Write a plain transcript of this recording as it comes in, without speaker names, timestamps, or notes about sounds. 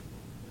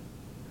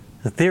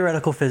The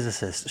theoretical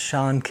physicist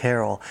Sean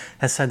Carroll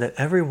has said that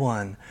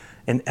everyone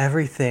and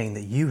everything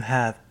that you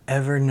have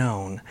ever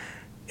known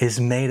is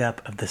made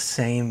up of the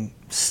same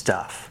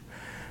stuff.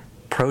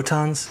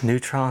 Protons,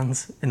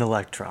 neutrons, and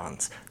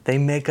electrons. They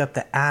make up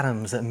the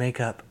atoms that make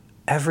up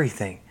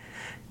everything.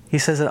 He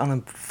says that on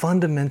a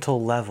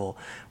fundamental level,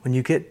 when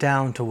you get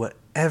down to what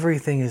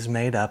everything is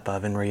made up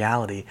of in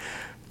reality,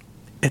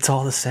 it's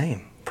all the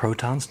same.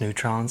 Protons,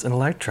 neutrons, and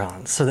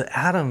electrons. So the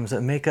atoms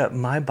that make up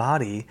my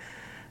body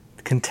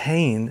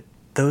contain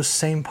those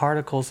same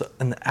particles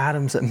and the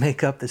atoms that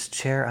make up this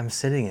chair I'm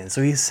sitting in.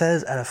 So he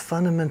says at a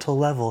fundamental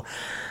level,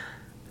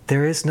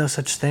 there is no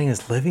such thing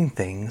as living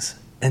things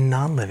and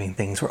non-living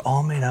things. We're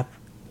all made up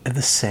of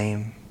the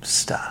same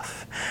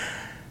stuff.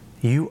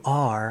 You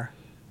are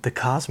the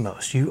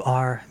cosmos. You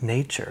are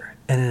nature,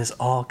 and it is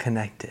all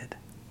connected.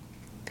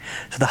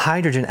 So the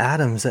hydrogen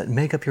atoms that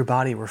make up your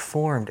body were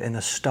formed in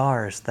the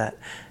stars that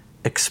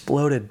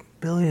exploded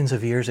billions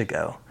of years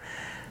ago.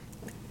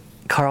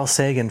 Carl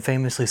Sagan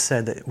famously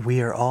said that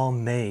we are all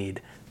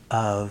made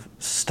of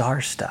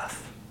star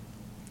stuff.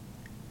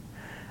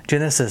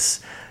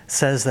 Genesis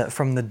says that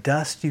from the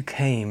dust you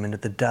came, and to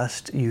the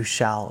dust you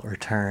shall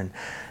return.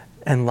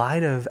 In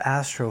light of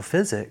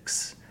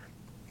astrophysics,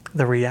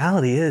 the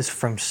reality is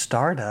from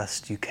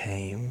stardust you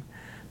came,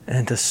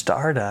 and to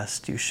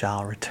stardust you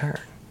shall return.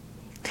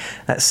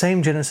 That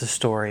same Genesis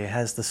story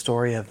has the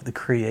story of the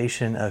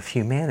creation of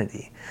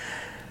humanity.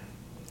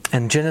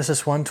 And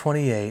Genesis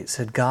 1:28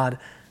 said, God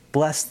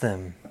blessed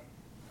them.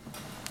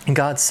 And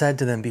God said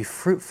to them, be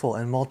fruitful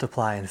and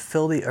multiply and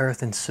fill the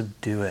earth and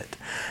subdue it,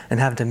 and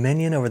have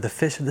dominion over the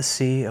fish of the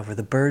sea, over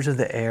the birds of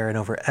the air, and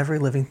over every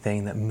living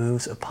thing that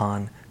moves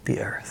upon the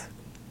earth.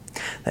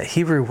 That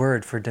Hebrew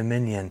word for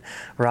dominion,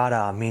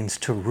 rada, means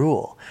to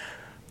rule.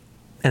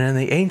 And in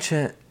the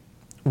ancient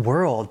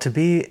world, to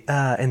be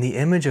in the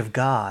image of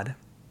God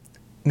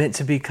meant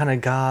to be kind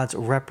of God's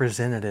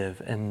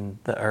representative in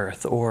the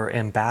earth, or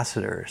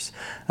ambassadors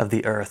of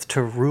the earth,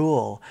 to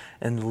rule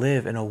and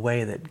live in a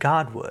way that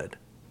God would.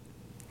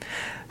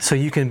 So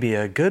you can be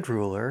a good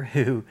ruler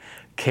who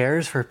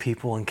cares for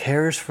people and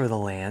cares for the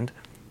land,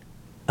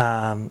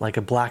 like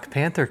a Black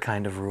Panther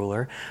kind of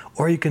ruler,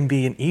 or you can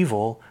be an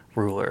evil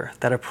ruler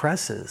that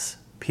oppresses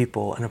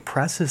people and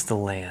oppresses the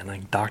land,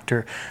 like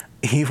Dr.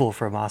 Evil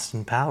from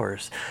Austin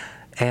Powers.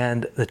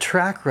 And the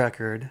track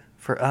record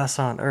for us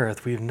on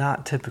earth, we've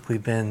not typically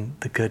been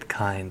the good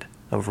kind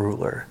of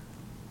ruler.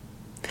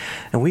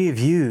 And we have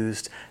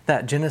used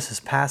that Genesis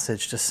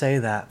passage to say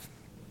that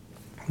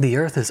the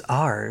earth is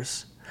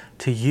ours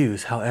to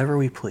use however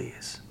we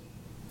please.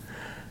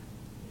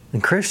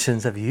 And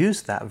Christians have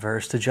used that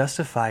verse to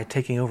justify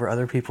taking over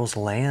other people's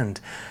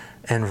land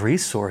and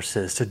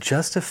resources, to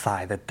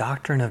justify the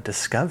doctrine of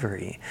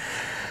discovery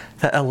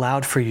that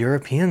allowed for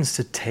Europeans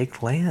to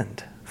take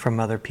land from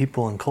other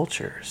people and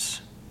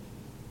cultures.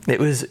 It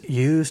was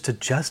used to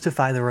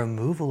justify the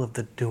removal of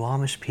the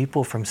Duwamish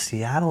people from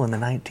Seattle in the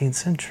 19th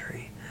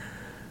century.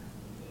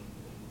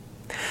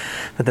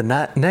 But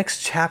the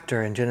next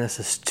chapter in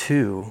Genesis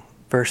 2,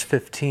 verse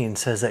 15,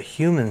 says that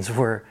humans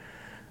were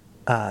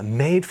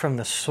made from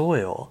the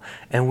soil,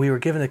 and we were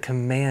given a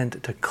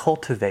command to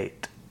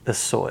cultivate the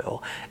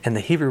soil. And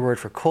the Hebrew word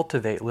for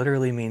cultivate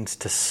literally means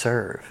to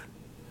serve.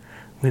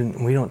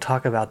 We don't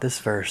talk about this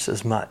verse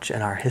as much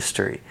in our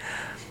history.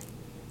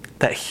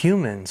 That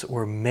humans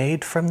were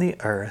made from the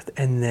earth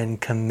and then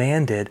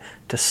commanded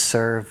to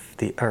serve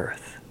the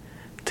earth,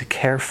 to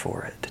care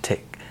for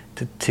it,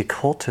 to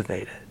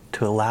cultivate it,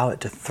 to allow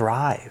it to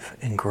thrive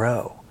and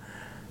grow.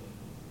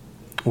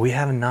 We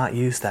have not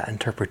used that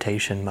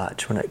interpretation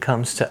much when it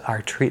comes to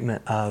our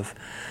treatment of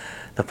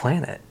the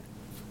planet,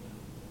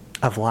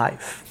 of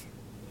life.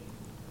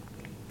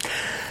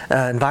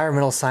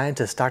 Environmental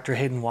scientist Dr.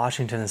 Hayden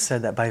Washington has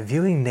said that by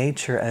viewing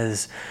nature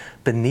as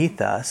beneath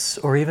us,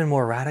 or even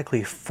more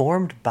radically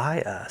formed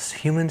by us,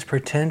 humans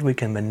pretend we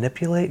can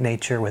manipulate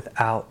nature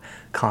without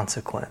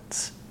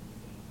consequence.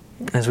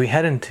 As we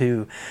head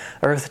into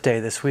Earth Day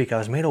this week, I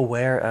was made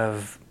aware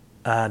of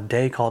a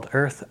day called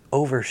Earth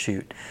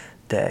Overshoot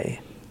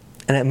Day.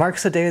 And it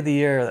marks the day of the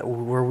year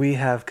where we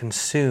have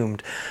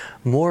consumed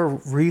more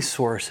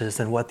resources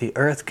than what the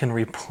earth can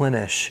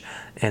replenish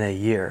in a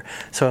year.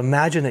 So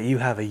imagine that you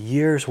have a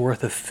year's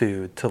worth of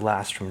food to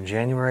last from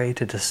January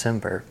to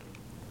December.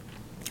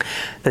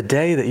 The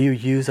day that you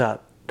use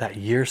up that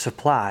year's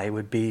supply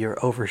would be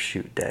your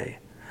overshoot day.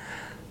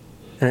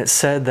 And it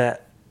said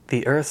that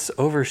the Earth's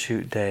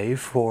overshoot day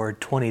for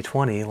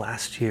 2020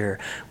 last year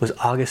was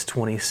August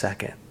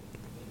 22nd.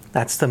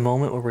 That's the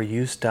moment where we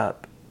used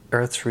up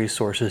Earth's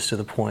resources to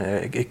the point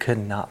it could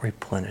not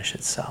replenish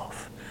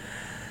itself.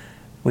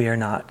 We are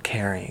not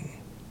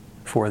caring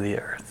for the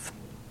earth.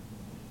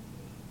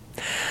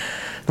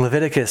 In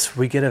Leviticus,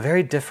 we get a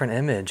very different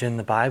image in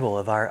the Bible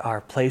of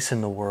our place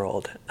in the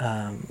world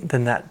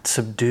than that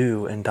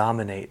subdue and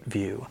dominate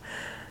view.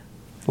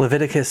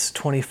 Leviticus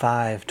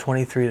 25,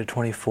 23 to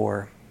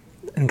 24.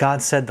 And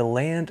God said, the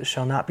land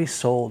shall not be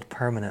sold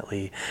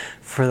permanently,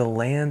 for the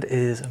land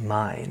is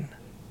mine.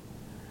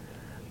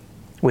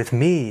 With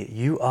me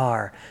you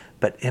are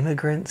but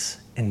immigrants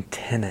and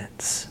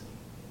tenants.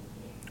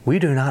 We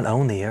do not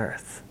own the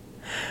earth.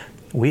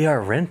 We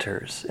are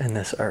renters in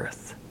this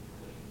earth.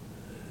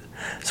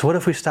 So what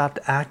if we stopped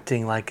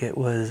acting like it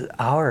was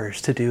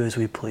ours to do as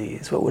we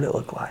please? What would it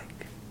look like?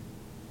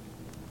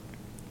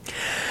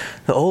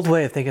 The old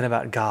way of thinking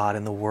about God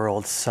and the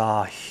world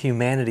saw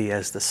humanity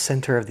as the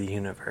center of the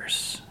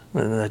universe.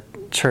 The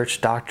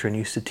church doctrine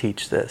used to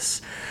teach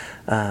this,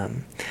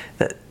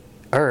 that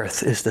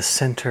earth is the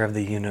center of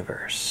the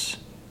universe,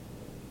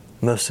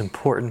 most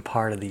important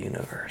part of the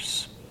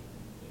universe.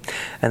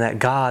 And that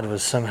God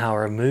was somehow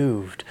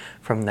removed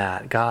from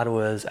that. God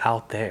was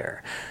out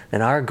there.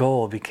 And our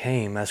goal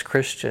became, as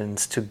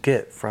Christians, to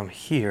get from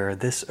here,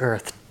 this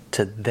earth,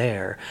 to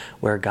there,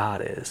 where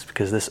God is.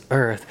 Because this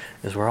earth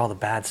is where all the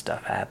bad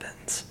stuff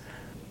happens.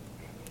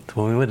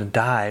 So when we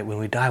die, we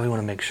want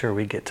to make sure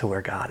we get to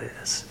where God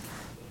is.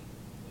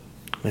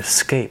 We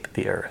escape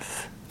the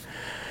earth.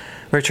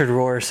 Richard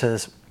Rohr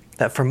says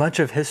that for much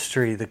of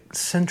history, the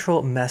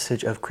central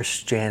message of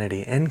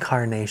Christianity,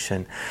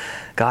 incarnation,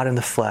 God in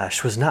the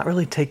flesh, was not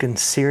really taken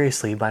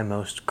seriously by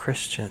most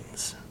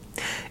Christians.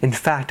 In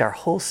fact, our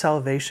whole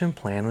salvation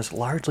plan was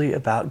largely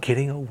about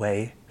getting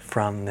away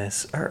from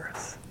this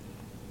earth.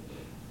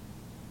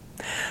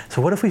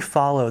 So what if we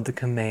followed the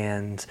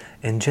commands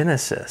in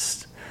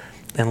Genesis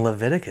and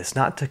Leviticus,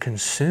 not to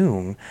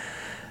consume,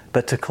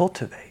 but to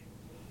cultivate,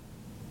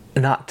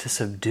 not to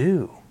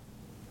subdue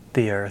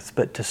the earth,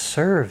 but to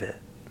serve it?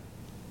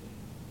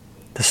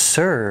 To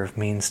serve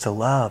means to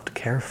love, to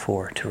care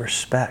for, to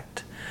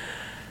respect.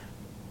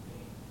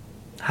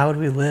 How would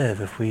we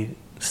live if we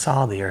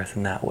saw the earth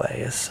in that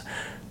way? As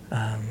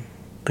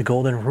the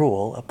golden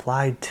rule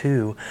applied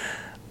to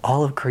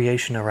all of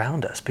creation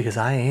around us, because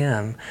I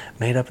am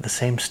made up of the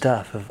same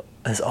stuff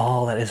as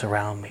all that is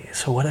around me.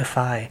 So what if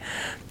I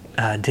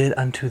did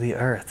unto the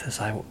earth as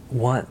I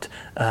want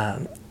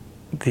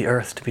the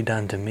earth to be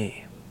done to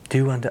me?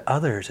 Do unto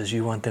others as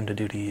you want them to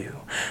do to you.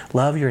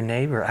 Love your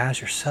neighbor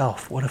as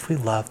yourself. What if we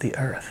love the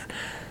earth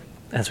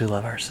as we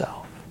love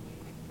ourselves?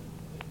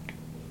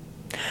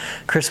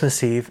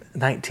 Christmas Eve,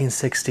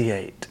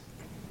 1968.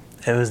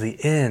 It was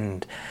the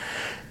end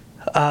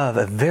of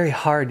a very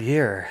hard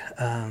year.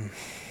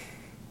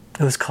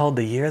 It was called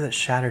the year that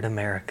shattered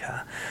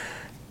America.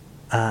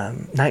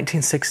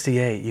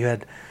 1968, you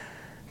had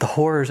the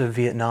horrors of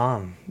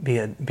Vietnam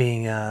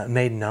being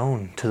made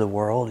known to the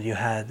world. You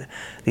had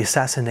the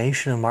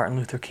assassination of Martin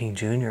Luther King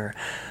Jr.,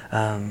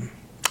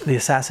 the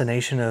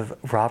assassination of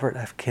Robert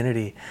F.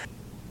 Kennedy.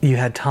 You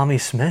had Tommy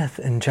Smith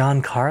and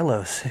John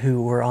Carlos,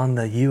 who were on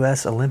the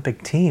U.S.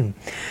 Olympic team,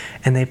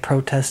 and they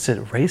protested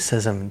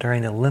racism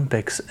during the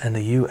Olympics, and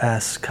the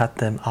U.S. cut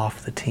them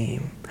off the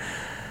team.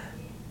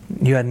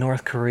 You had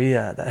North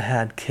Korea that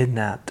had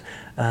kidnapped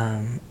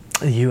a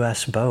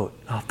U.S. boat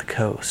off the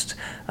coast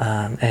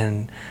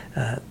and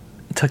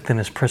took them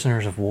as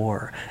prisoners of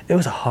war. It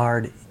was a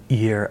hard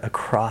year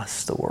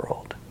across the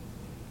world.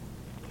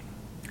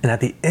 And at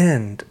the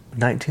end of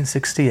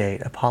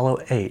 1968,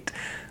 Apollo 8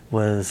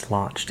 was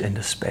launched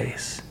into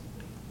space.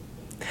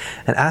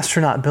 And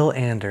astronaut Bill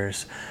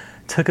Anders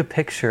took a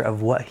picture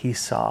of what he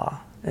saw,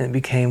 and it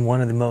became one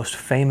of the most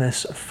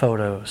famous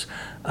photos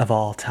of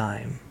all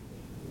time.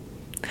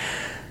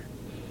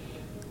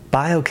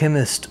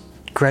 Biochemist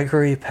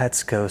Gregory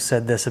Petsko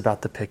said this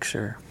about the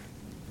picture: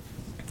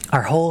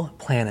 "Our whole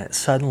planet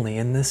suddenly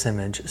in this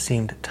image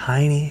seemed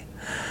tiny,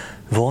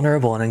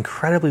 vulnerable, and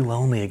incredibly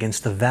lonely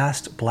against the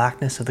vast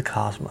blackness of the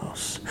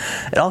cosmos.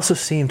 It also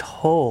seemed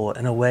whole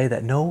in a way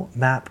that no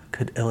map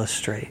could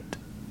illustrate.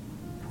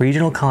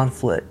 Regional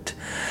conflict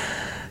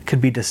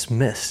could be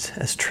dismissed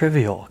as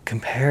trivial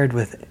compared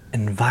with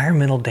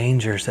environmental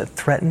dangers that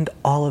threatened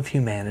all of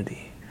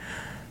humanity,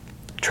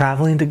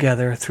 traveling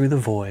together through the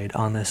void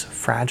on this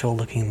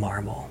fragile-looking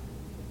marble.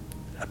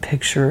 A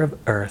picture of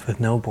Earth with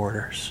no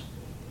borders."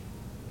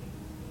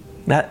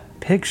 That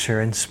picture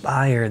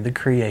inspired the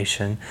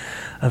creation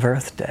of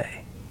Earth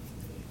Day.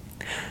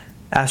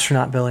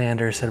 Astronaut Bill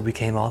Anders said, "We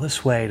came all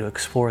this way to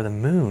explore the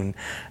moon.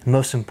 The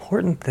most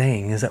important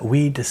thing is that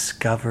we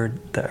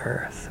discovered the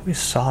Earth. We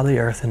saw the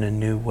Earth in a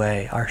new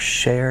way, our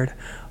shared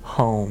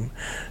home,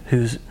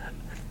 whose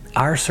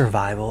our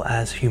survival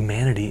as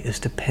humanity is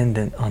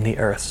dependent on the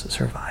Earth's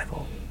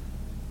survival."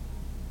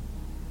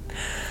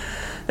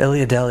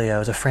 Ilia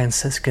Delio is a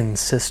Franciscan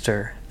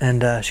sister,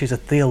 and she's a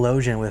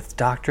theologian with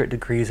doctorate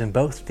degrees in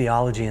both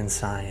theology and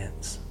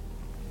science.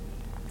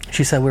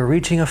 She said, "We're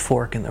reaching a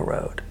fork in the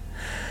road.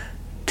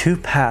 Two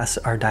paths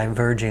are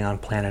diverging on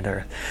planet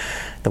Earth.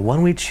 The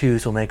one we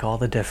choose will make all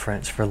the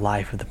difference for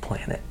life of the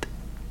planet.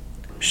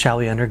 Shall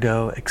we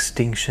undergo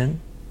extinction,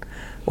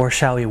 or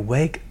shall we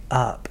wake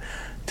up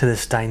to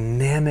this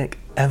dynamic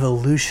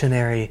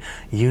evolutionary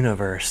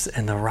universe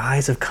and the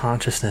rise of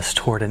consciousness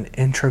toward an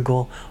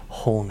integral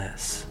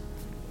wholeness?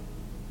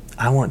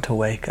 I want to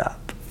wake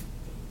up,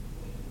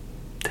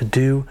 to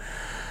do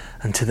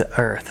unto the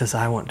earth as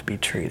I want to be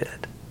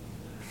treated."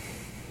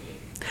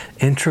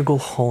 Integral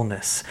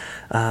wholeness,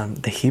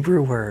 the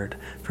Hebrew word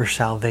for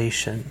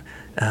salvation,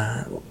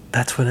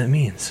 that's what it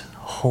means,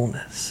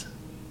 wholeness.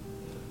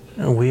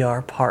 And we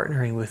are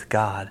partnering with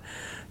God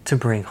to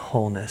bring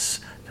wholeness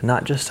to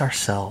not just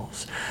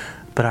ourselves,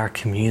 but our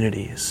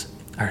communities,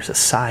 our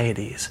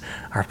societies,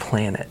 our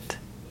planet.